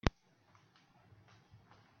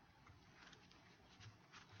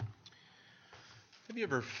Have you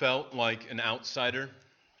ever felt like an outsider?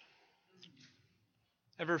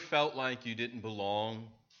 Ever felt like you didn't belong?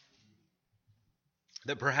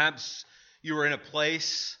 That perhaps you were in a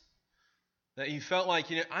place that you felt like,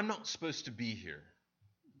 I'm not supposed to be here.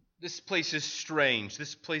 This place is strange.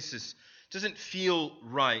 This place doesn't feel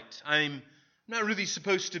right. I'm not really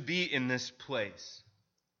supposed to be in this place.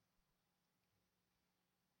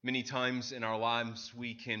 Many times in our lives,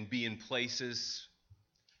 we can be in places,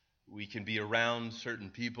 we can be around certain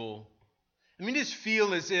people, and we just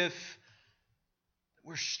feel as if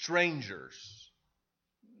we're strangers,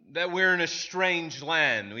 that we're in a strange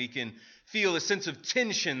land. We can feel a sense of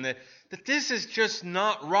tension that this is just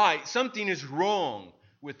not right. Something is wrong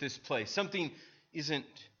with this place. Something isn't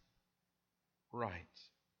right.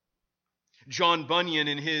 John Bunyan,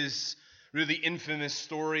 in his really infamous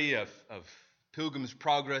story of Pilgrim's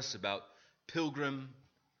Progress, about Pilgrim,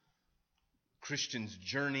 Christian's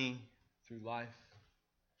journey through life,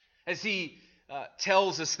 as he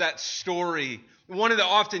tells us that story, one of the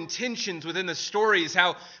often tensions within the story is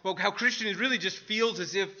how Christian really just feels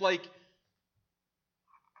as if, like,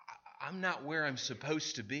 I'm not where I'm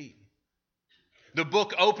supposed to be. The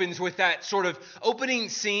book opens with that sort of opening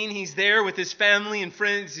scene. He's there with his family and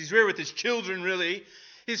friends. He's there with his children, really.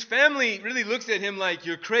 His family really looks at him like,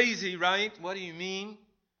 you're crazy, right? What do you mean?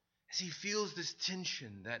 As he feels this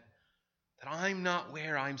tension that I'm not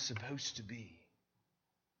where I'm supposed to be.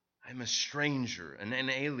 I'm a stranger, an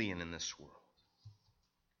alien in this world.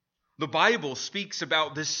 The Bible speaks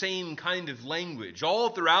about the same kind of language. All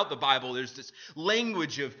throughout the Bible, there's this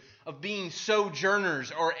language of being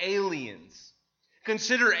sojourners or aliens.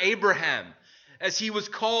 Consider Abraham, as he was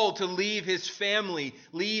called to leave his family,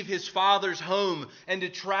 leave his father's home, and to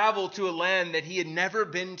travel to a land that he had never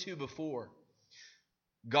been to before.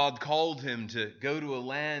 God called him to go to a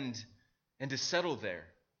land and to settle there.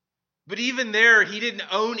 But even there, he didn't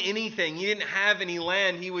own anything. He didn't have any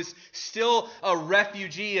land. He was still a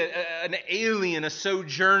refugee, an alien, a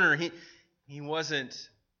sojourner. He wasn't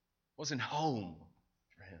home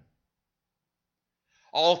for him.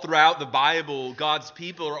 All throughout the Bible, God's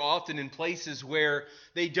people are often in places where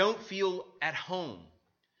they don't feel at home.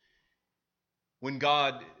 When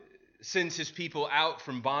God sends his people out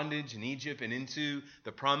from bondage in Egypt and into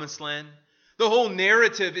the Promised Land, the whole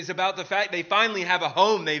narrative is about the fact they finally have a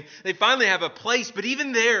home. They finally have a place. But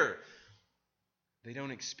even there, they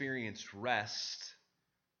don't experience rest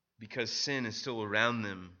because sin is still around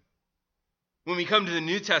them. When we come to the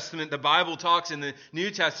New Testament, the Bible talks in the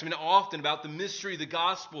New Testament often about the mystery of the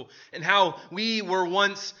gospel and how we were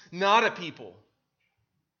once not a people,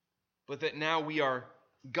 but that now we are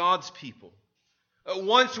God's people.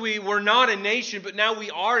 Once we were not a nation, but now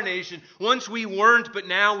we are a nation. Once we weren't, but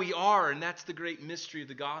now we are. And that's the great mystery of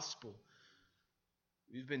the gospel.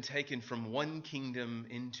 We've been taken from one kingdom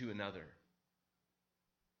into another.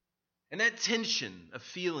 And that tension of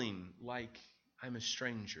feeling like I'm a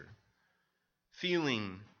stranger,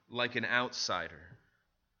 feeling like an outsider,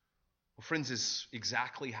 well, friends, is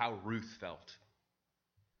exactly how Ruth felt.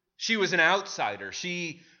 She was an outsider.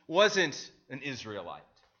 She wasn't an Israelite.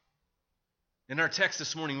 In our text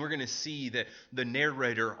this morning, we're going to see that the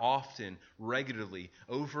narrator often, regularly,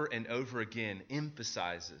 over and over again,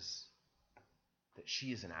 emphasizes that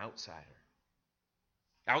she is an outsider.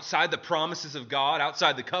 Outside the promises of God,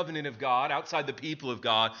 outside the covenant of God, outside the people of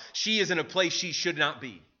God, she is in a place she should not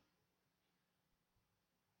be.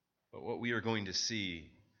 But what we are going to see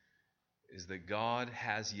is that God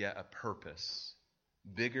has yet a purpose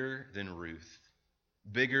bigger than Ruth,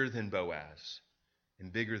 bigger than Boaz,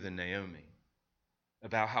 and bigger than Naomi,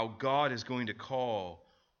 about how God is going to call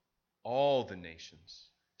all the nations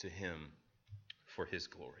to him for his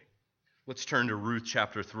glory. Let's turn to Ruth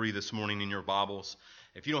chapter 3 this morning in your Bibles.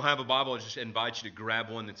 If you don't have a Bible, I just invite you to grab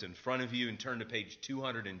one that's in front of you and turn to page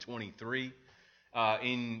 223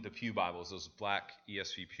 in the Pew Bibles, those black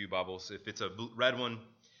ESV Pew Bibles. If it's a red one,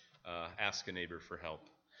 ask a neighbor for help.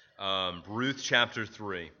 Ruth chapter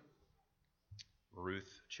 3. Ruth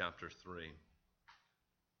chapter 3.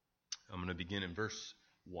 I'm going to begin in verse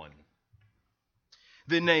 1.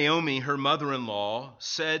 Then Naomi, her mother-in-law,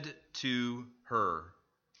 said to her,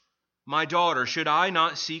 "My daughter, should I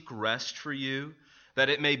not seek rest for you, that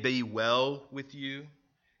it may be well with you?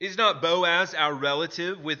 Is not Boaz our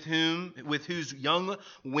relative with whose young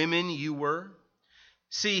women you were?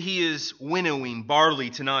 See, he is winnowing barley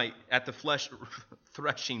tonight at the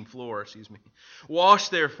threshing floor. Wash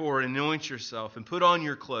therefore and anoint yourself, and put on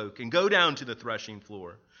your cloak, and go down to the threshing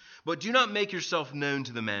floor. But do not make yourself known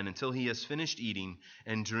to the man until he has finished eating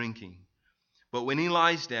and drinking. But when he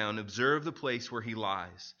lies down, observe the place where he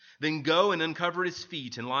lies. Then go and uncover his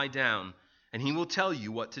feet and lie down, and he will tell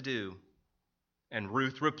you what to do." And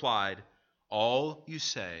Ruth replied, "All you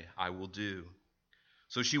say I will do."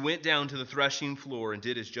 So she went down to the threshing floor and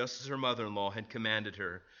did just as her mother-in-law had commanded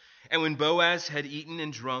her. And when Boaz had eaten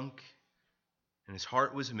and drunk, and his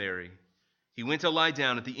heart was merry, he went to lie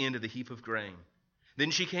down at the end of the heap of grain.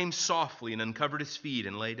 Then she came softly and uncovered his feet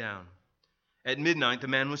and lay down. At midnight the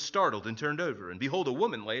man was startled and turned over, and behold, a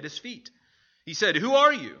woman lay at his feet. He said, "Who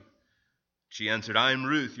are you?" She answered, "I am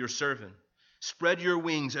Ruth, your servant. Spread your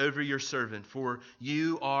wings over your servant, for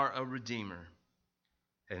you are a redeemer."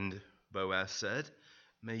 And Boaz said,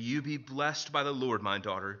 "May you be blessed by the Lord, my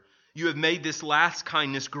daughter. You have made this last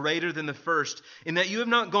kindness greater than the first, in that you have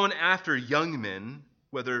not gone after young men,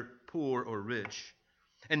 whether poor or rich.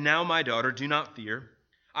 And now, my daughter, do not fear.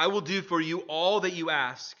 I will do for you all that you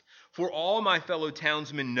ask, for all my fellow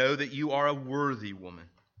townsmen know that you are a worthy woman.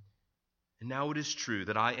 And now it is true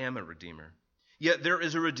that I am a redeemer. Yet there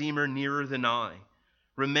is a redeemer nearer than I.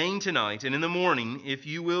 Remain tonight, and in the morning, if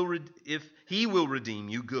he will redeem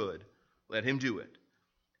you, good, let him do it.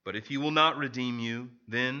 But if he will not redeem you,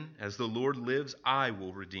 then, as the Lord lives, I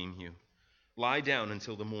will redeem you. Lie down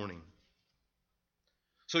until the morning."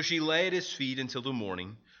 So she lay at his feet until the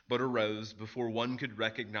morning, but arose before one could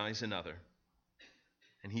recognize another.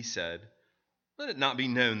 And he said, "Let it not be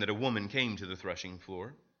known that a woman came to the threshing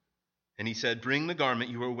floor." And he said, "Bring the garment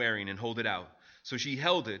you are wearing and hold it out." So she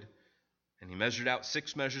held it, and he measured out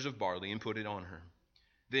 6 measures of barley and put it on her.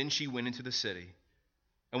 Then she went into the city.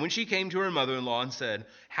 And when she came to her mother-in-law and said,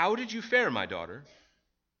 "How did you fare, my daughter?"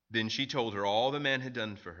 Then she told her all the man had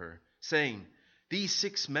done for her, saying, "These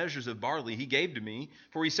 6 measures of barley he gave to me,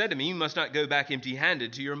 for he said to me, 'You must not go back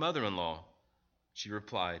empty-handed to your mother-in-law.'" She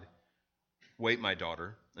replied, "Wait, my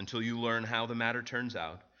daughter, until you learn how the matter turns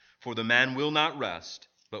out, for the man will not rest,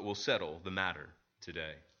 but will settle the matter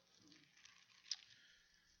today."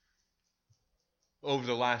 Over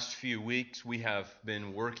the last few weeks, we have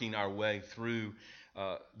been working our way through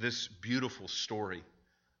this beautiful story.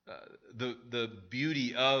 The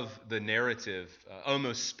beauty of the narrative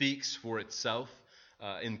almost speaks for itself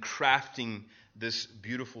in crafting this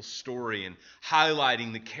beautiful story and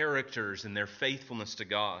highlighting the characters and their faithfulness to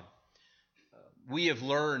God. We have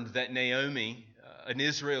learned that Naomi, an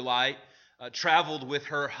Israelite, traveled with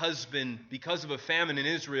her husband because of a famine in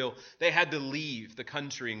Israel. They had to leave the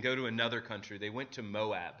country and go to another country. They went to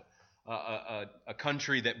Moab, a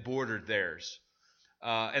country that bordered theirs.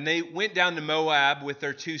 And they went down to Moab with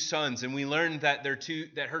their 2 sons, and we learned that her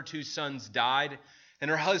 2 sons died and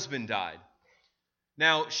her husband died.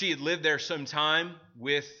 Now, she had lived there some time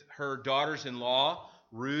with her daughters-in-law,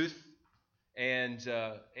 Ruth, and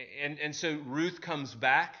so Ruth comes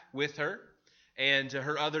back with her. And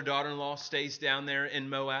her other daughter-in-law stays down there in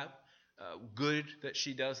Moab. Good that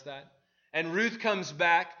she does that. And Ruth comes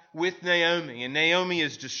back with Naomi. And Naomi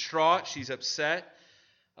is distraught. She's upset.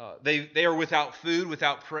 They are without food,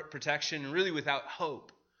 without protection, and really without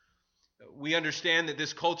hope. We understand that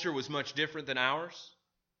this culture was much different than ours.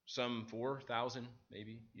 Some 4,000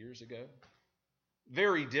 maybe years ago.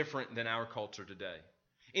 Very different than our culture today.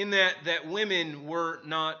 In that women were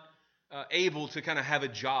not able to kind of have a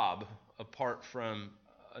job apart from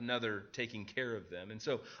another taking care of them. And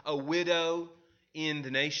so a widow in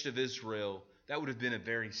the nation of Israel, that would have been a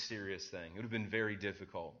very serious thing. It would have been very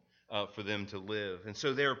difficult for them to live. And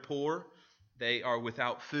so they're poor, they are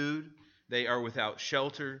without food, they are without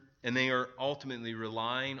shelter, and they are ultimately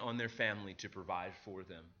relying on their family to provide for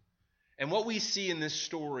them. And what we see in this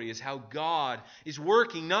story is how God is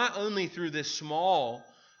working not only through this small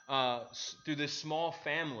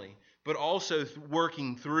family, but also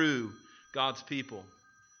working through God's people.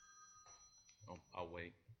 I'll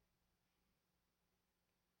wait.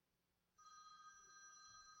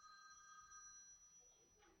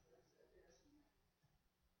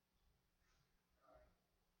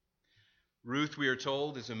 Ruth, we are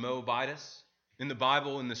told, is a Moabitess. In the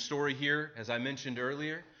Bible, in the story here, as I mentioned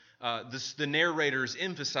earlier, the narrator is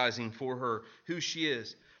emphasizing for her who she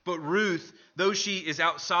is. But Ruth, though she is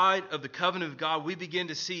outside of the covenant of God, we begin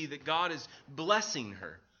to see that God is blessing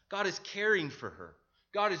her. God is caring for her.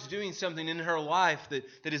 God is doing something in her life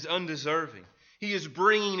that is undeserving. He is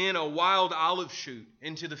bringing in a wild olive shoot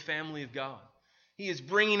into the family of God. He is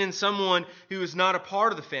bringing in someone who is not a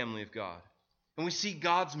part of the family of God. And we see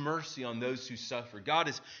God's mercy on those who suffer. God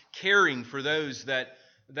is caring for those that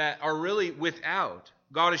are really without.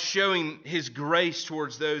 God is showing His grace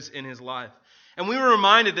towards those in His life. And we were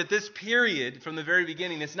reminded that this period from the very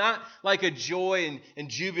beginning, it's not like a joy and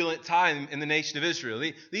jubilant time in the nation of Israel.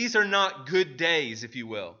 These are not good days, if you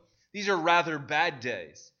will. These are rather bad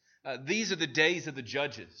days. These are the days of the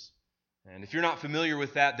judges. And if you're not familiar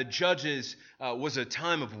with that, the Judges was a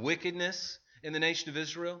time of wickedness in the nation of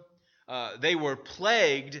Israel. They were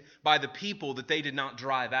plagued by the people that they did not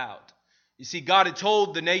drive out. You see, God had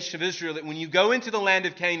told the nation of Israel that when you go into the land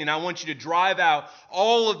of Canaan, I want you to drive out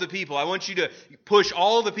all of the people. I want you to push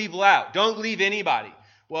all the people out. Don't leave anybody.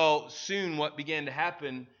 Well, soon what began to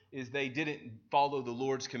happen is they didn't follow the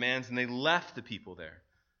Lord's commands, and they left the people there.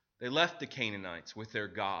 They left the Canaanites with their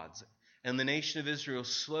gods. And the nation of Israel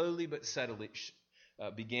slowly but steadily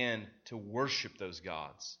began to worship those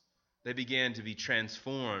gods. They began to be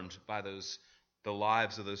transformed by the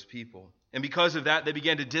lives of those people. And because of that, they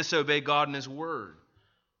began to disobey God and His word.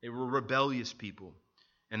 They were rebellious people.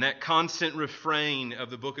 And that constant refrain of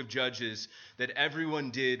the book of Judges, that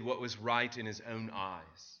everyone did what was right in his own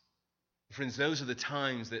eyes. Friends, those are the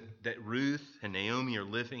times that Ruth and Naomi are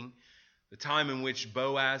living. The time in which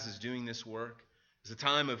Boaz is doing this work is a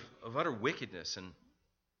time of utter wickedness.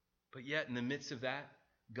 But yet, in the midst of that,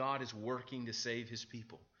 God is working to save His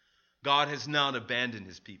people. God has not abandoned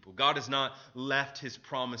His people. God has not left His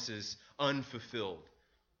promises unfulfilled,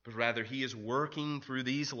 but rather He is working through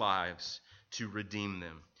these lives to redeem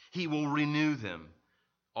them. He will renew them,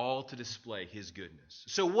 all to display His goodness.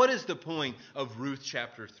 So what is the point of Ruth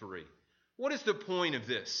chapter 3? What is the point of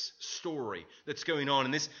this story that's going on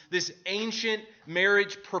in this ancient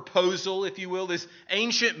marriage proposal, if you will, this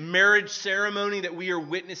ancient marriage ceremony that we are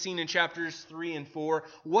witnessing in chapters 3 and 4?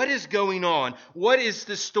 What is going on? What is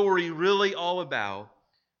the story really all about?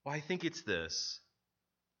 Well, I think it's this.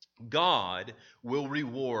 God will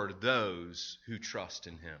reward those who trust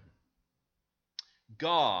in Him.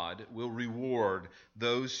 God will reward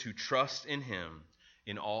those who trust in Him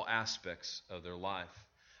in all aspects of their life.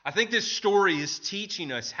 I think this story is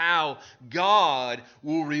teaching us how God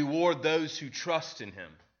will reward those who trust in Him.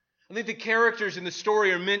 I think the characters in the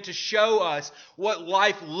story are meant to show us what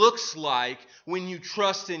life looks like when you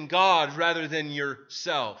trust in God rather than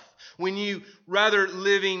yourself. When you, rather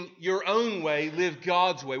living your own way, live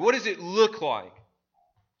God's way. What does it look like?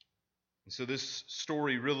 And so this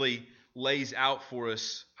story really lays out for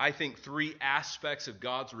us, I think, 3 aspects of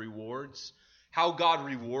God's rewards. How God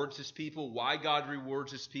rewards His people, why God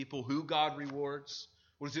rewards His people, who God rewards,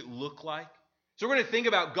 what does it look like? So we're going to think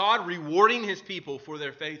about God rewarding His people for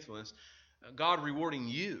their faithfulness, God rewarding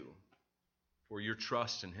you for your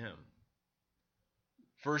trust in Him.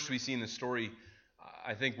 First, we see in the story,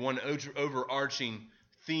 I think one overarching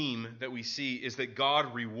theme that we see is that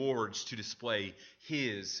God rewards to display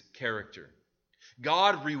His character.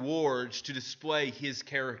 God rewards to display His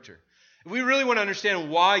character. If we really want to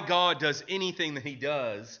understand why God does anything that He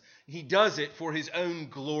does it for His own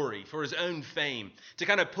glory, for His own fame, to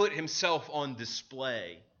kind of put Himself on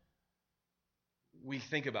display. We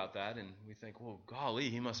think about that and we think, well,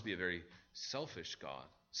 golly, He must be a very selfish God,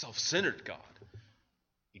 self-centered God.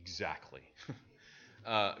 Exactly.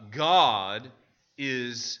 God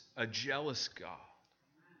is a jealous God.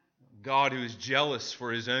 God who is jealous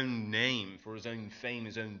for His own name, for His own fame,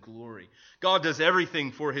 His own glory. God does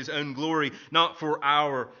everything for His own glory, not for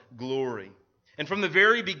our glory. And from the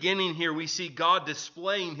very beginning here, we see God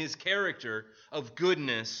displaying His character of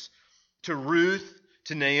goodness to Ruth,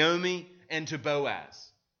 to Naomi, and to Boaz.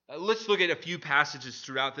 Let's look at a few passages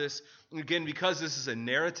throughout this. Again, because this is a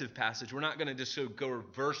narrative passage, we're not going to just go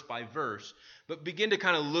verse by verse, but begin to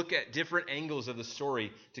kind of look at different angles of the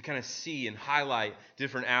story to kind of see and highlight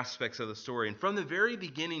different aspects of the story. And from the very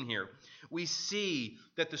beginning here, we see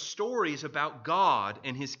that the story is about God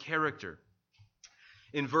and His character.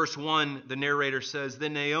 In verse 1, the narrator says,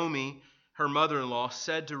 "Then Naomi, her mother-in-law,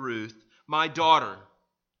 said to Ruth, 'My daughter,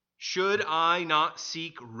 should I not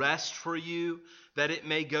seek rest for you, that it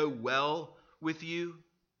may go well with you?'"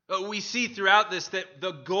 We see throughout this that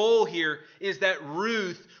the goal here is that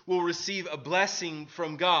Ruth will receive a blessing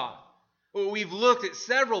from God. We've looked at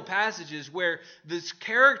several passages where the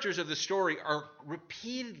characters of the story are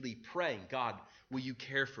repeatedly praying, "God, will you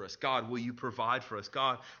care for us? God, will you provide for us?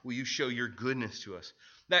 God, will you show your goodness to us?"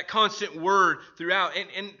 That constant word throughout.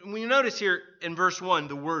 And we notice here in verse 1,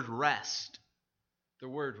 the word rest. The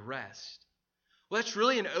word rest. Well, that's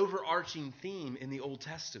really an overarching theme in the Old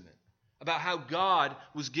Testament about how God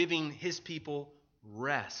was giving His people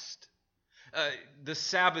rest. The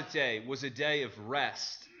Sabbath day was a day of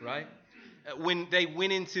rest, right? When they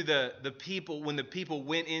went into when the people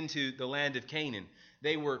went into the land of Canaan,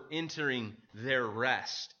 they were entering their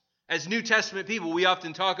rest. As New Testament people, we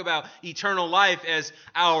often talk about eternal life as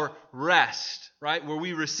our rest, right? Where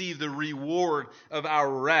we receive the reward of our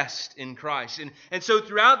rest in Christ. And so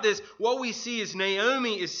throughout this, what we see is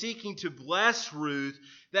Naomi is seeking to bless Ruth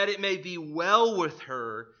that it may be well with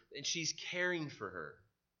her, and she's caring for her.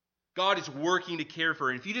 God is working to care for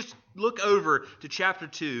her. And if you just look over to chapter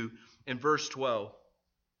 2 and verse 12,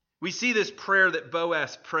 we see this prayer that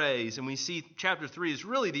Boaz prays, and we see chapter 3 is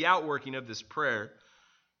really the outworking of this prayer.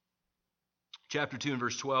 Chapter 2 and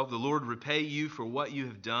verse 12, the Lord repay you for what you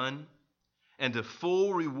have done, and a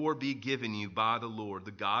full reward be given you by the Lord,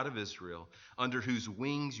 the God of Israel, under whose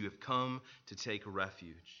wings you have come to take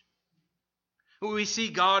refuge. We see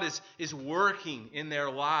God is working in their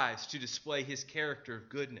lives to display his character of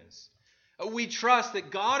goodness. We trust that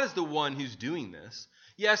God is the one who's doing this.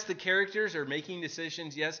 Yes, the characters are making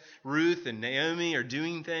decisions. Yes, Ruth and Naomi are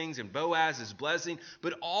doing things, and Boaz is blessing.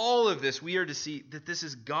 But all of this, we are to see that this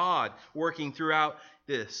is God working throughout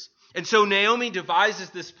this. And so Naomi devises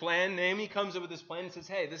this plan. Naomi comes up with this plan and says,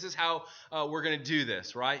 hey, this is how we're going to do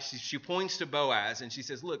this, right? She points to Boaz, and she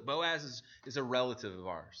says, look, Boaz is a relative of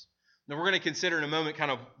ours. Now, we're going to consider in a moment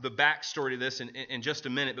kind of the backstory to this in just a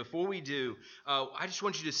minute. Before we do, I just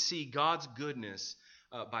want you to see God's goodness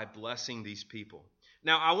by blessing these people.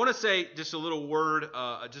 Now, I want to say just a little word,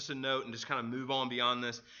 just a note, and just kind of move on beyond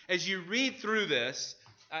this. As you read through this,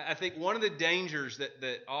 I think one of the dangers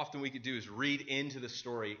that often we could do is read into the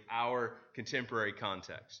story our contemporary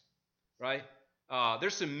context, right?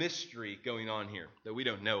 There's some mystery going on here that we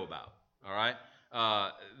don't know about, all right?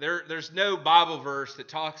 There's no Bible verse that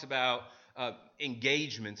talks about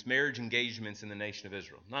engagements, marriage engagements in the nation of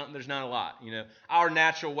Israel. There's not a lot. You know, our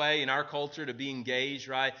natural way in our culture to be engaged,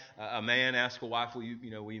 right? A man asks a wife, will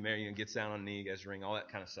you marry? And gets down on a knee, gets a ring, all that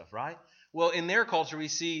kind of stuff, right? Well, in their culture, we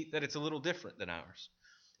see that it's a little different than ours.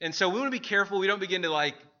 And so we want to be careful. We don't begin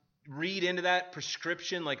to read into that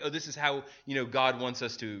prescription, this is how, God wants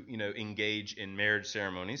us to, engage in marriage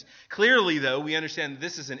ceremonies. Clearly, though, we understand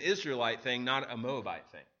this is an Israelite thing, not a Moabite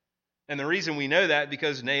thing. And the reason we know that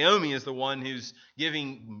because Naomi is the one who's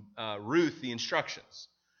giving Ruth the instructions.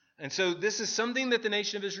 And so this is something that the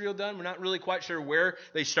nation of Israel done. We're not really quite sure where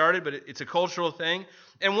they started, but it's a cultural thing.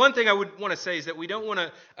 And one thing I would want to say is that we don't want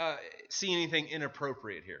to see anything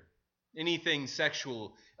inappropriate here. Anything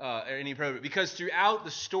sexual or inappropriate. Because throughout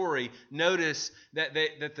the story, notice that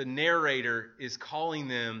the narrator is calling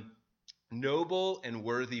them noble and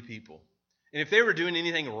worthy people. And if they were doing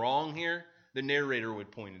anything wrong here, the narrator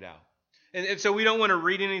would point it out. And so we don't want to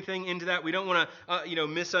read anything into that. We don't want to,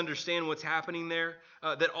 misunderstand what's happening there.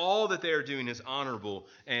 That all that they are doing is honorable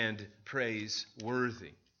and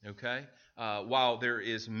praiseworthy. Okay? While there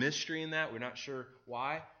is mystery in that, we're not sure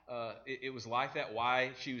why it was like that,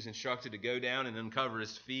 why she was instructed to go down and uncover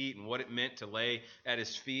his feet and what it meant to lay at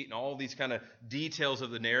his feet and all these kind of details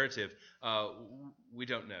of the narrative. We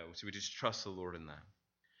don't know. So we just trust the Lord in that.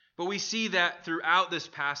 But we see that throughout this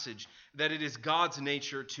passage that it is God's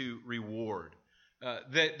nature to reward.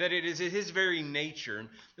 That it is his very nature. And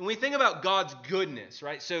when we think about God's goodness,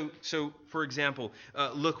 right? So for example,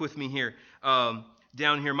 look with me here.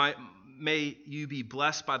 Down here, may you be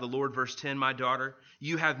blessed by the Lord, verse 10, my daughter.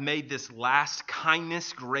 You have made this last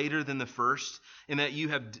kindness greater than the first, in that you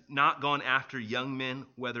have not gone after young men,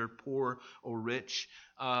 whether poor or rich.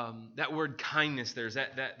 That word kindness, there's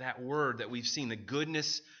that word that we've seen, the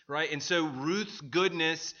goodness, right? And so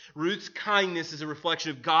Ruth's kindness is a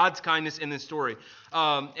reflection of God's kindness in this story.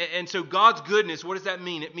 And so God's goodness, what does that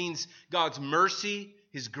mean? It means God's mercy,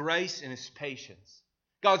 his grace, and his patience.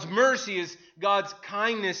 God's mercy is God's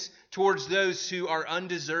kindness towards those who are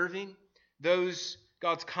undeserving,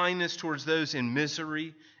 God's kindness towards those in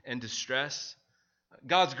misery and distress.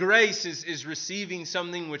 God's grace is receiving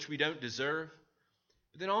something which we don't deserve.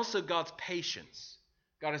 But then also God's patience.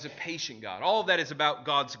 God is a patient God. All of that is about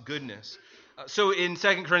God's goodness. So in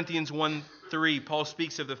 2 Corinthians 1:3, Paul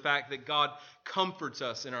speaks of the fact that God comforts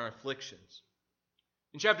us in our afflictions.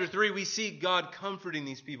 In chapter 3, we see God comforting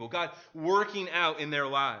these people, God working out in their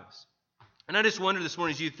lives. And I just wonder this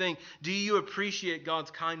morning as you think, do you appreciate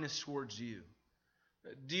God's kindness towards you?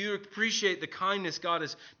 Do you appreciate the kindness God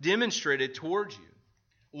has demonstrated towards you?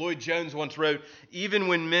 Lloyd Jones once wrote, even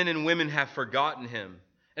when men and women have forgotten him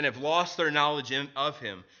and have lost their knowledge of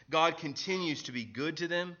him, God continues to be good to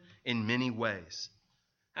them in many ways.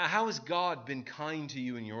 How has God been kind to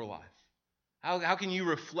you in your life? How can you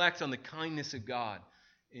reflect on the kindness of God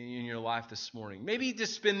in your life this morning? Maybe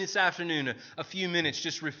just spend this afternoon a few minutes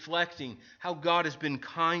just reflecting how God has been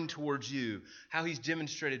kind towards you, how he's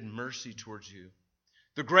demonstrated mercy towards you.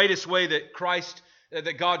 The greatest way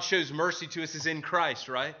that God shows mercy to us is in Christ,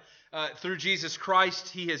 right? Through Jesus Christ,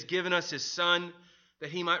 he has given us his Son that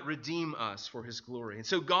he might redeem us for his glory. And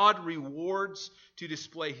so God rewards to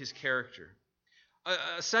display his character.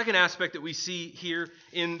 A second aspect that we see here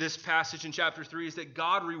in this passage in chapter 3 is that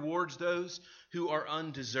God rewards those who are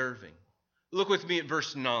undeserving. Look with me at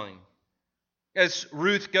verse 9. As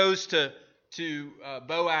Ruth goes to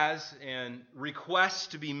Boaz and requests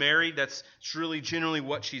to be married, that's really generally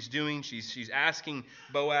what she's doing. She's asking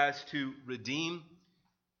Boaz to redeem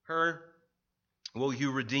her. Will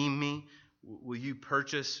you redeem me? Will you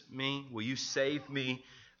purchase me? Will you save me?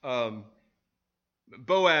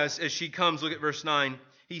 Boaz, as she comes, look at verse 9.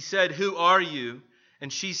 He said, "Who are you?"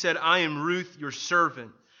 And she said, "I am Ruth, your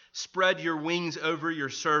servant. Spread your wings over your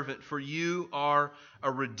servant, for you are a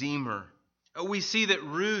redeemer." We see that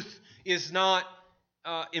Ruth is not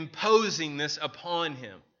imposing this upon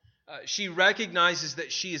him. She recognizes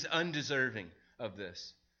that she is undeserving of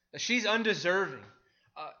this. She's undeserving.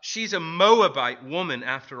 She's a Moabite woman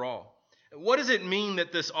after all. What does it mean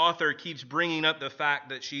that this author keeps bringing up the fact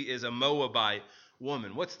that she is a Moabite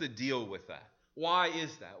woman? What's the deal with that? Why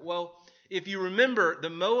is that? Well, if you remember, the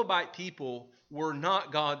Moabite people were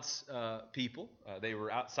not God's people. They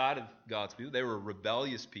were outside of God's people. They were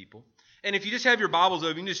rebellious people. And if you just have your Bibles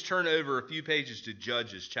open, you can just turn over a few pages to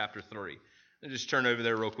Judges chapter 3. I'll just turn over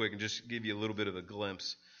there real quick and just give you a little bit of a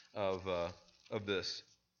glimpse of this.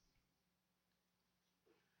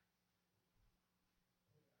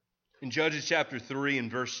 In Judges chapter 3 and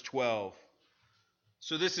verse 12.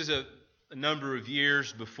 So this is a number of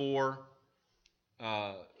years before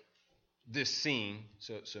this scene.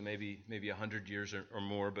 So maybe 100 years or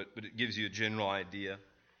more, but it gives you a general idea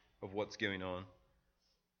of what's going on.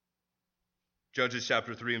 Judges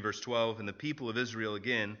chapter 3 and verse 12, "And the people of Israel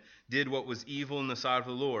again did what was evil in the sight of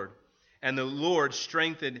the Lord. And the Lord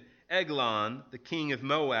strengthened Eglon, the king of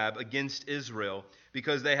Moab, against Israel,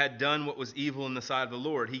 because they had done what was evil in the sight of the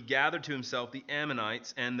Lord. He gathered to himself the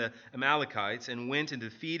Ammonites and the Amalekites and went and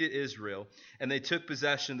defeated Israel, and they took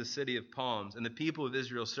possession of the city of palms. And the people of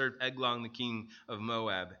Israel served Eglon, the king of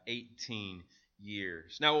Moab, 18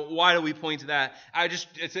 years." Now, why do we point to that?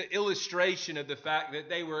 It's an illustration of the fact that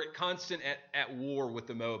they were constant at war with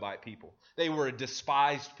the Moabite people. They were a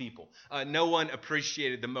despised people. No one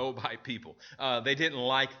appreciated the Moabite people. They didn't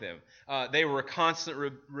like them. They were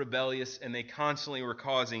constant rebellious, and they constantly were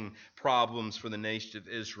causing problems for the nation of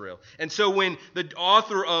Israel. And so when the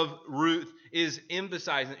author of Ruth is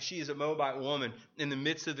emphasizing that she is a Moabite woman in the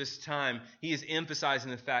midst of this time, he is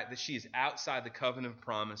emphasizing the fact that she is outside the covenant of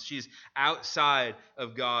promise. She is outside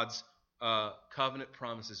of God's covenant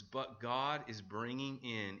promises. But God is bringing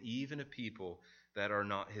in even a people that are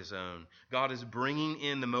not his own. God is bringing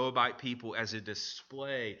in the Moabite people as a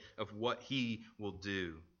display of what he will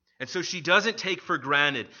do. And so she doesn't take for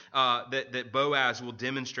granted that Boaz will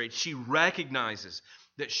demonstrate. She recognizes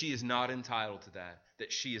that she is not entitled to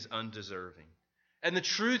that she is undeserving. And the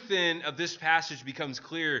truth then of this passage becomes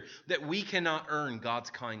clear that we cannot earn God's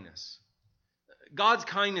kindness. God's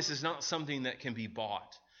kindness is not something that can be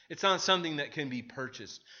bought. It's not something that can be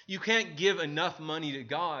purchased. You can't give enough money to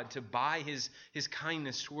God to buy his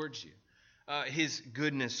kindness towards you, his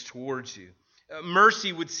goodness towards you.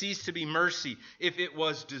 Mercy would cease to be mercy if it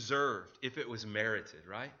was deserved, if it was merited,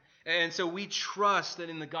 right? And so we trust that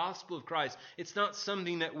in the gospel of Christ, it's not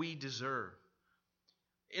something that we deserve.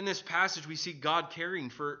 In this passage, we see God caring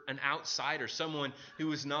for an outsider, someone who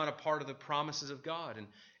is not a part of the promises of God.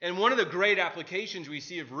 And one of the great applications we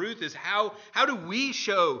see of Ruth is how do we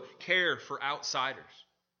show care for outsiders?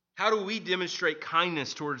 How do we demonstrate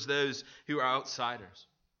kindness towards those who are outsiders?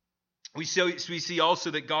 We see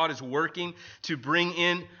also that God is working to bring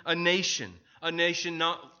in a nation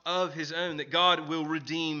not of his own, that God will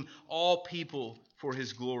redeem all people for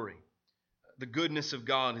his glory. The goodness of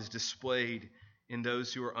God is displayed in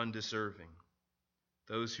those who are undeserving,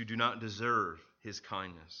 those who do not deserve his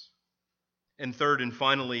kindness. And third and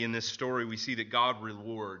finally in this story, we see that God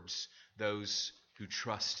rewards those who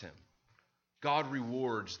trust him. God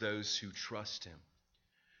rewards those who trust him.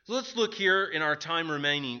 So let's look here in our time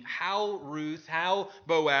remaining how Ruth, how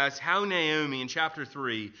Boaz, how Naomi in chapter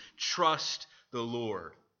 3 trust the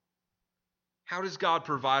Lord. How does God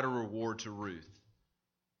provide a reward to Ruth?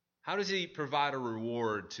 How does he provide a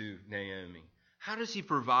reward to Naomi? How does he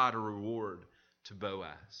provide a reward to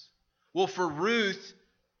Boaz? Well, for Ruth,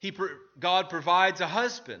 God provides a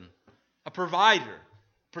husband, a provider,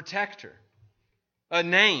 protector, a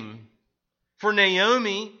name. For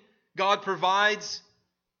Naomi, God provides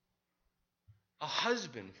a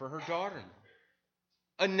husband for her daughter,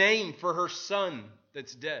 a name for her son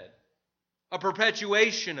that's dead, a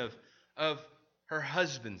perpetuation of her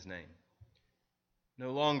husband's name.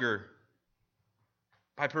 No longer,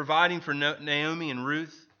 by providing for Naomi and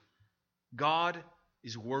Ruth, God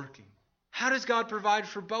is working. How does God provide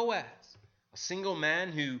for Boaz? A single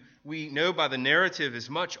man who we know by the narrative is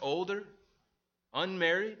much older,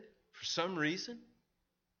 unmarried for some reason.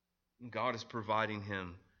 And God is providing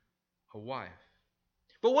him a wife.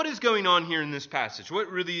 But what is going on here in this passage?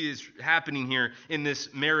 What really is happening here in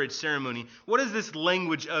this marriage ceremony? What is this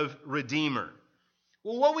language of redeemer?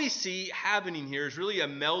 Well, what we see happening here is really a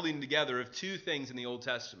melding together of two things in the Old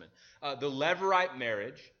Testament. The Levirate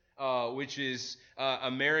marriage, which is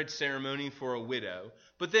a marriage ceremony for a widow,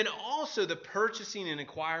 but then also the purchasing and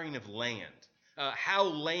acquiring of land, how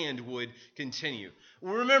land would continue.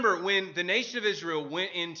 Well, remember, when the nation of Israel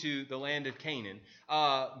went into the land of Canaan,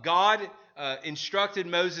 God instructed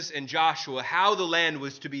Moses and Joshua how the land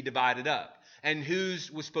was to be divided up and who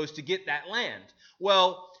was supposed to get that land.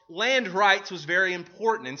 Well, land rights was very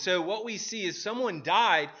important. And so what we see is someone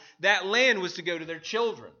died, that land was to go to their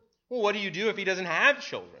children. Well, what do you do if he doesn't have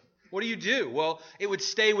children? What do you do? Well, it would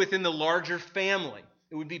stay within the larger family.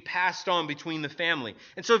 It would be passed on between the family.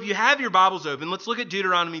 And so if you have your Bibles open, let's look at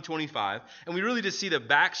Deuteronomy 25. And we really just see the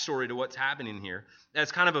backstory to what's happening here.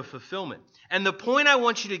 That's kind of a fulfillment. And the point I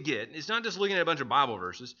want you to get is not just looking at a bunch of Bible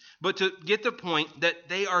verses, but to get the point that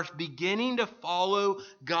they are beginning to follow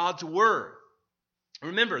God's word.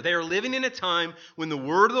 Remember, they are living in a time when the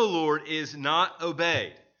word of the Lord is not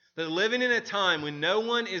obeyed. They're living in a time when no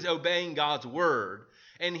one is obeying God's word.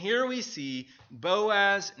 And here we see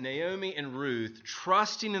Boaz, Naomi, and Ruth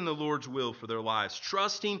trusting in the Lord's will for their lives,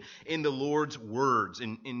 trusting in the Lord's words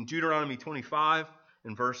in Deuteronomy 25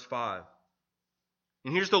 and verse 5.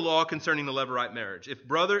 And here's the law concerning the Levirate marriage. If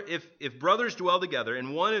brothers dwell together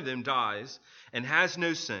and one of them dies and has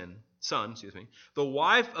no son, the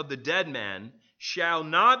wife of the dead man shall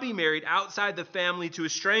not be married outside the family to a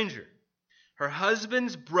stranger. Her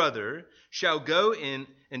husband's brother shall go in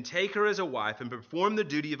and take her as a wife and perform the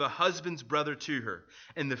duty of a husband's brother to her.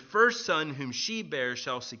 And the first son whom she bears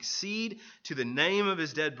shall succeed to the name of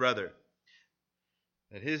his dead brother,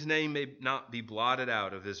 that his name may not be blotted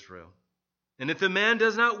out of Israel. And if the man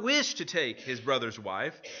does not wish to take his brother's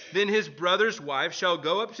wife, then his brother's wife shall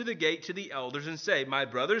go up to the gate to the elders and say, my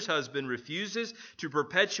brother's husband refuses to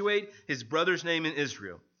perpetuate his brother's name in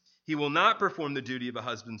Israel. He will not perform the duty of a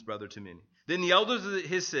husband's brother to many. Then the elders of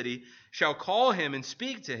his city shall call him and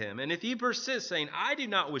speak to him. And if he persists, saying, I do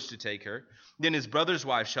not wish to take her, then his brother's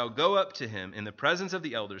wife shall go up to him in the presence of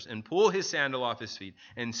the elders and pull his sandal off his feet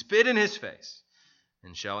and spit in his face,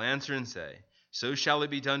 and shall answer and say, so shall it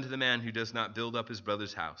be done to the man who does not build up his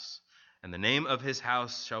brother's house. And the name of his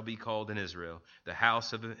house shall be called in Israel, the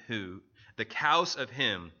house of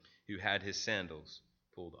him who had his sandals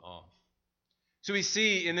pulled off. So we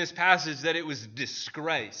see in this passage that it was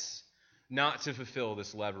disgrace not to fulfill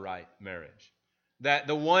this Levirate marriage. That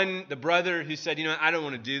the brother who said, I don't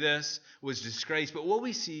want to do this, was disgraced. But what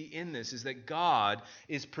we see in this is that God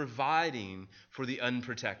is providing for the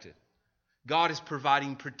unprotected. God is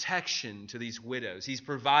providing protection to these widows. He's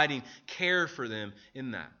providing care for them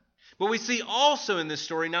in that. But we see also in this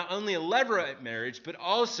story not only a Levirate marriage, but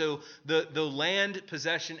also the land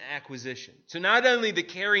possession acquisition. So not only the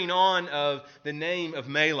carrying on of the name of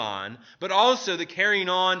Mahlon, but also the carrying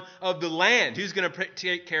on of the land. Who's going to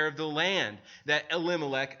take care of the land that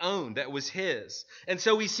Elimelech owned, that was his? And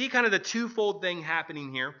so we see kind of the twofold thing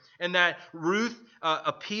happening here, and that Ruth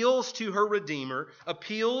appeals to her Redeemer,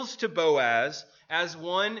 appeals to Boaz, as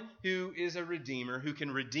one who is a redeemer, who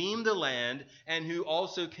can redeem the land, and who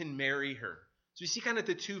also can marry her. So you see kind of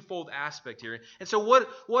the twofold aspect here. And so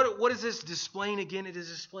what is this displaying again? It is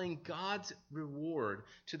displaying God's reward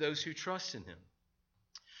to those who trust in him.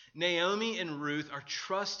 Naomi and Ruth are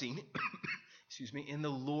trusting, in the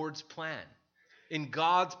Lord's plan, in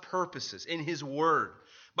God's purposes, in his word.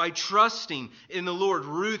 By trusting in the Lord,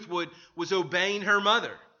 Ruth was obeying her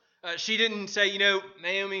mother. She didn't say,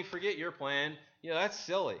 Naomi, forget your plan. That's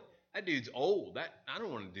silly. That dude's old. I don't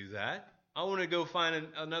want to do that. I want to go find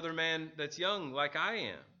another man that's young like I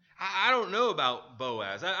am. I don't know about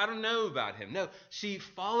Boaz. I don't know about him. No, she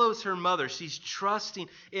follows her mother. She's trusting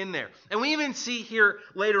in there. And we even see here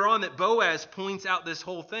later on that Boaz points out this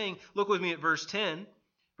whole thing. Look with me at verse 10.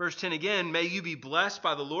 Verse 10 again, may you be blessed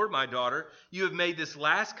by the Lord, my daughter. You have made this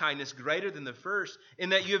last kindness greater than the first, in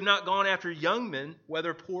that you have not gone after young men,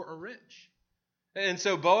 whether poor or rich. And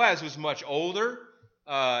so Boaz was much older.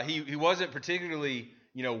 He wasn't particularly,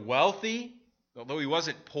 wealthy, although he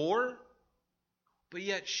wasn't poor. But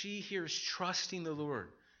yet she here is trusting the Lord.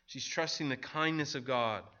 She's trusting the kindness of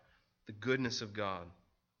God, the goodness of God.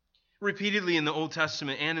 Repeatedly in the Old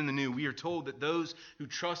Testament and in the New, we are told that those who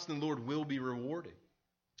trust in the Lord will be rewarded.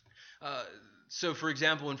 So, for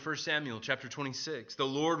example, in 1 Samuel chapter 26, the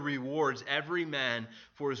Lord rewards every man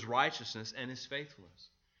for his righteousness and his faithfulness.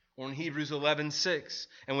 Or in Hebrews 11:6,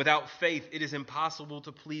 and without faith it is impossible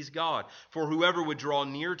to please God. For whoever would draw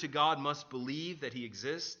near to God must believe that he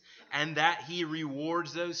exists and that he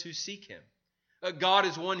rewards those who seek him. God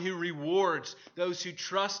is one who rewards those who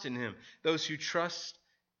trust in him, those who trust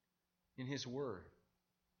in his word.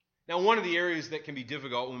 Now, one of the areas that can be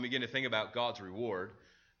difficult when we begin to think about God's reward,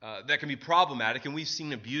 that can be problematic, and we've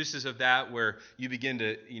seen abuses of that where you begin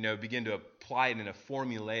to apply it in a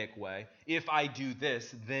formulaic way. If I do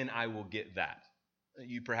this, then I will get that.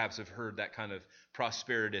 You perhaps have heard that kind of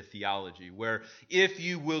prosperity theology, where if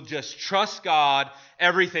you will just trust God,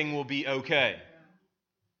 everything will be okay.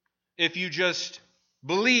 If you just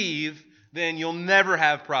believe, then you'll never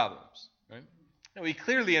have problems. Right? Now, we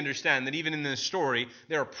clearly understand that even in this story,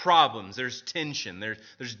 there are problems, there's tension,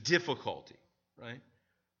 there's difficulty, right?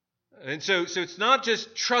 And so it's not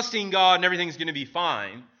just trusting God and everything's going to be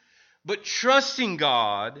fine, but trusting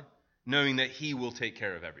God knowing that he will take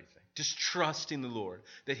care of everything. Just trusting the Lord,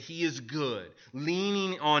 that he is good,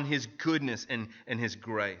 leaning on his goodness and his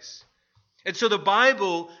grace. And so the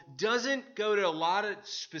Bible doesn't go to a lot of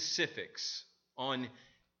specifics on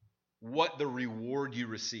what the reward you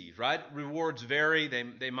receive, right? Rewards vary.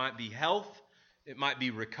 They might be health. It might be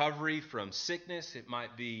recovery from sickness. It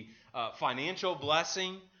might be financial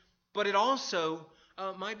blessing. But it also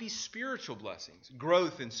might be spiritual blessings,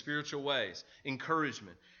 growth in spiritual ways,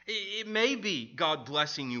 encouragement. It may be God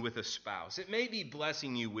blessing you with a spouse. It may be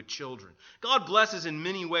blessing you with children. God blesses in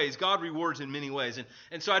many ways. God rewards in many ways.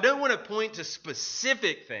 And so I don't want to point to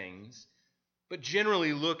specific things, but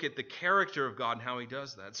generally look at the character of God and how he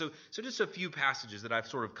does that. So just a few passages that I've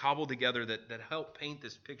sort of cobbled together that help paint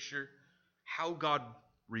this picture, how God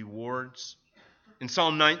rewards. In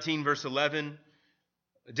Psalm 19, verse 11,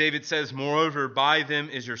 David says, "Moreover, by them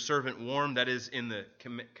is your servant warned," that is in the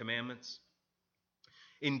commandments.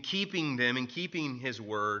 In keeping them, in keeping his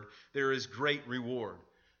word, there is great reward.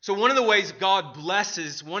 So one of the ways God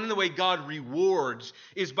blesses, one of the ways God rewards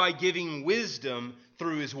is by giving wisdom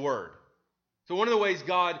through his word. So one of the ways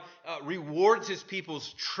God rewards his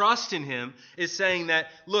people's trust in him is saying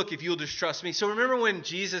that, look, if you'll just trust me. So remember when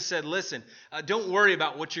Jesus said, listen, don't worry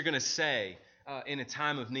about what you're going to say in a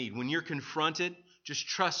time of need. When you're confronted, just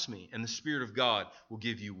trust me, and the Spirit of God will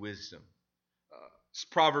give you wisdom.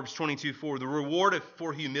 Proverbs 22:4, the reward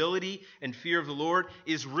for humility and fear of the Lord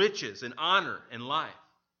is riches and honor and life.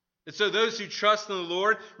 And so those who trust in the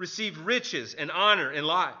Lord receive riches and honor and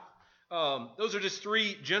life. Those are just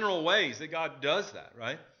three general ways that God does that,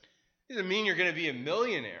 right? It doesn't mean you're going to be a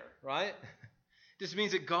millionaire, right? It just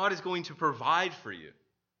means that God is going to provide for you.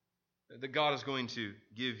 That God is going to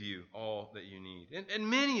give you all that you need. And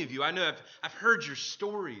many of you, I know I've heard your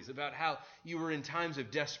stories about how you were in times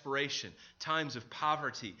of desperation, times of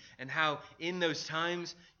poverty, and how in those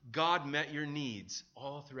times God met your needs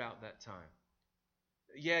all throughout that time.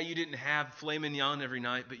 Yeah, you didn't have filet mignon every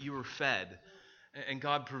night, but you were fed. And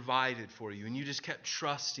God provided for you. And you just kept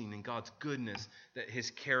trusting in God's goodness, that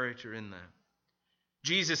his character in that.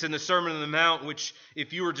 Jesus in the Sermon on the Mount, which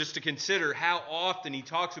if you were just to consider how often he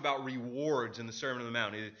talks about rewards in the Sermon on the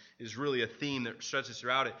Mount, it is really a theme that stretches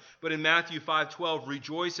throughout it. But in Matthew 5:12,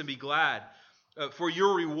 rejoice and be glad, for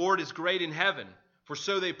your reward is great in heaven, for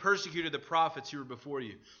so they persecuted the prophets who were before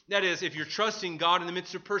you. That is, if you're trusting God in the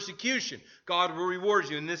midst of persecution, God will reward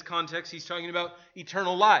you. In this context, he's talking about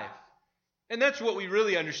eternal life. And that's what we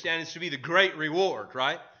really understand is to be the great reward,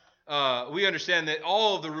 right? We understand that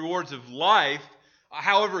all of the rewards of life,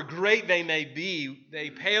 however great they may be, they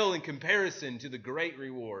pale in comparison to the great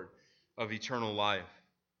reward of eternal life.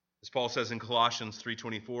 As Paul says in Colossians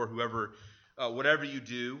 3:24, whatever you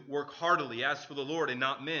do, work heartily as for the Lord and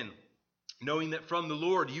not men, knowing that from the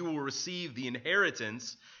Lord you will receive the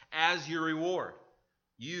inheritance as your reward.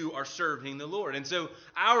 You are serving the Lord. And so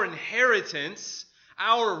our inheritance,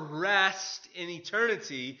 our rest in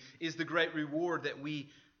eternity is the great reward that we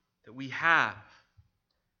have.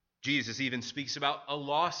 Jesus even speaks about a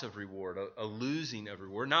loss of reward, a losing of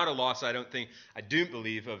reward. Not a loss, I don't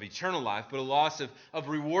believe, of eternal life, but a loss of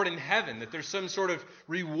reward in heaven, that there's some sort of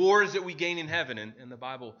rewards that we gain in heaven. And the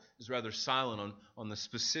Bible is rather silent on the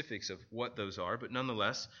specifics of what those are, but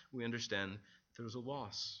nonetheless, we understand there's a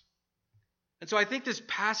loss. And so I think this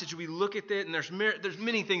passage, we look at it, and there's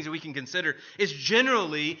many things that we can consider. It's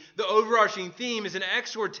generally, the overarching theme is an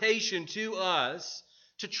exhortation to us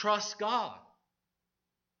to trust God,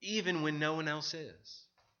 even when no one else is.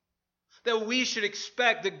 That we should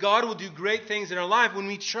expect that God will do great things in our life when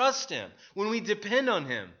we trust him, when we depend on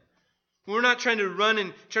him. We're not trying to run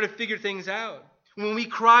and try to figure things out. When we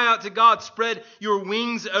cry out to God, spread your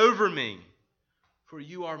wings over me, for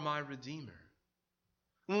you are my Redeemer.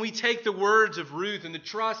 When we take the words of Ruth and the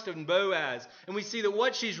trust of Boaz, and we see that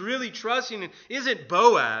what she's really trusting in isn't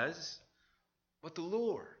Boaz, but the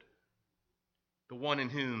Lord, the one in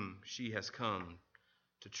whom she has come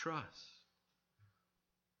to trust.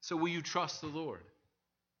 So will you trust the Lord,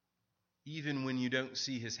 even when you don't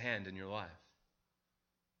see his hand in your life?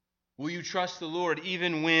 Will you trust the Lord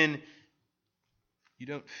even when you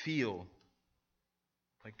don't feel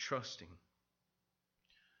like trusting?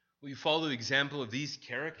 Will you follow the example of these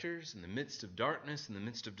characters in the midst of darkness, in the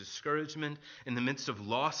midst of discouragement, in the midst of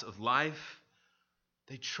loss of life?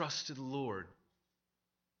 They trusted the Lord.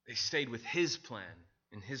 They stayed with his plan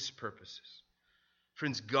and his purposes.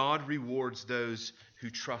 Friends, God rewards those who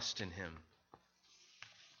trust in him.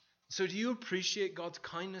 So do you appreciate God's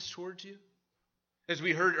kindness towards you? As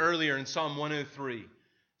we heard earlier in Psalm 103.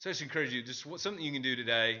 So I just encourage you, just something you can do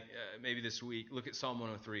today, maybe this week, look at Psalm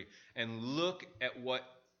 103 and look at what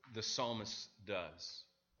the psalmist does.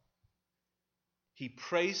 He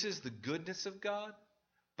praises the goodness of God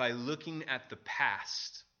by looking at the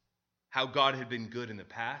past, how God had been good in the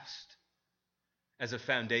past, as a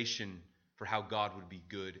foundation for how God would be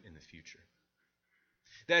good in the future.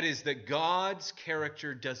 That is, that God's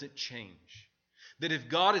character doesn't change. That if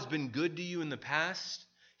God has been good to you in the past,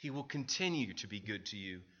 he will continue to be good to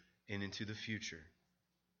you and into the future.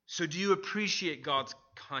 So do you appreciate God's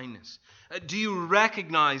kindness? Do you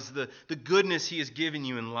recognize the goodness he has given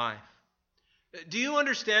you in life? Do you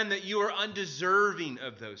understand that you are undeserving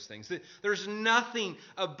of those things? That there's nothing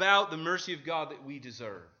about the mercy of God that we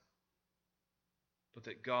deserve, but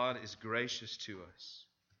that God is gracious to us?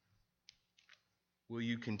 Will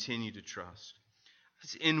you continue to trust?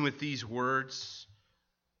 Let's end with these words.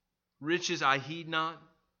 Riches I heed not,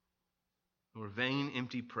 nor vain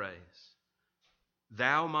empty praise.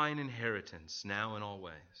 Thou mine inheritance, now and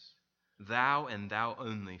always. Thou and thou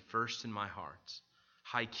only, first in my heart.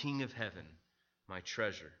 High King of heaven, my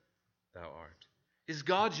treasure thou art. Is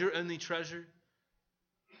God your only treasure?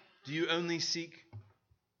 Do you only seek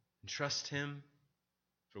and trust him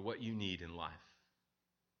for what you need in life?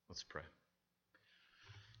 Let's pray.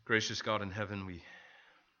 Gracious God in heaven, we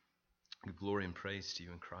give glory and praise to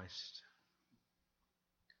you in Christ.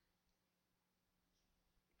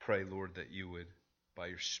 Pray, Lord, that you would, by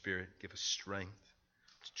your Spirit, give us strength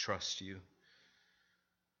to trust you.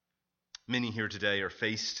 Many here today are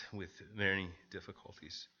faced with many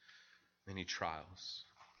difficulties, many trials.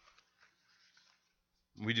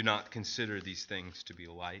 We do not consider these things to be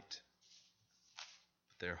light,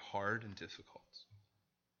 but they're hard and difficult.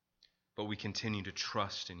 But we continue to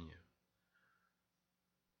trust in you,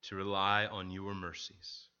 to rely on your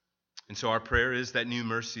mercies. And so our prayer is that new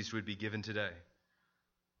mercies would be given today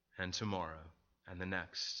and tomorrow and the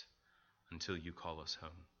next until you call us home.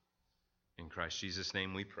 In Christ Jesus'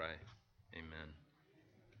 name we pray. Amen.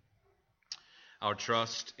 Our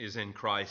trust is in Christ.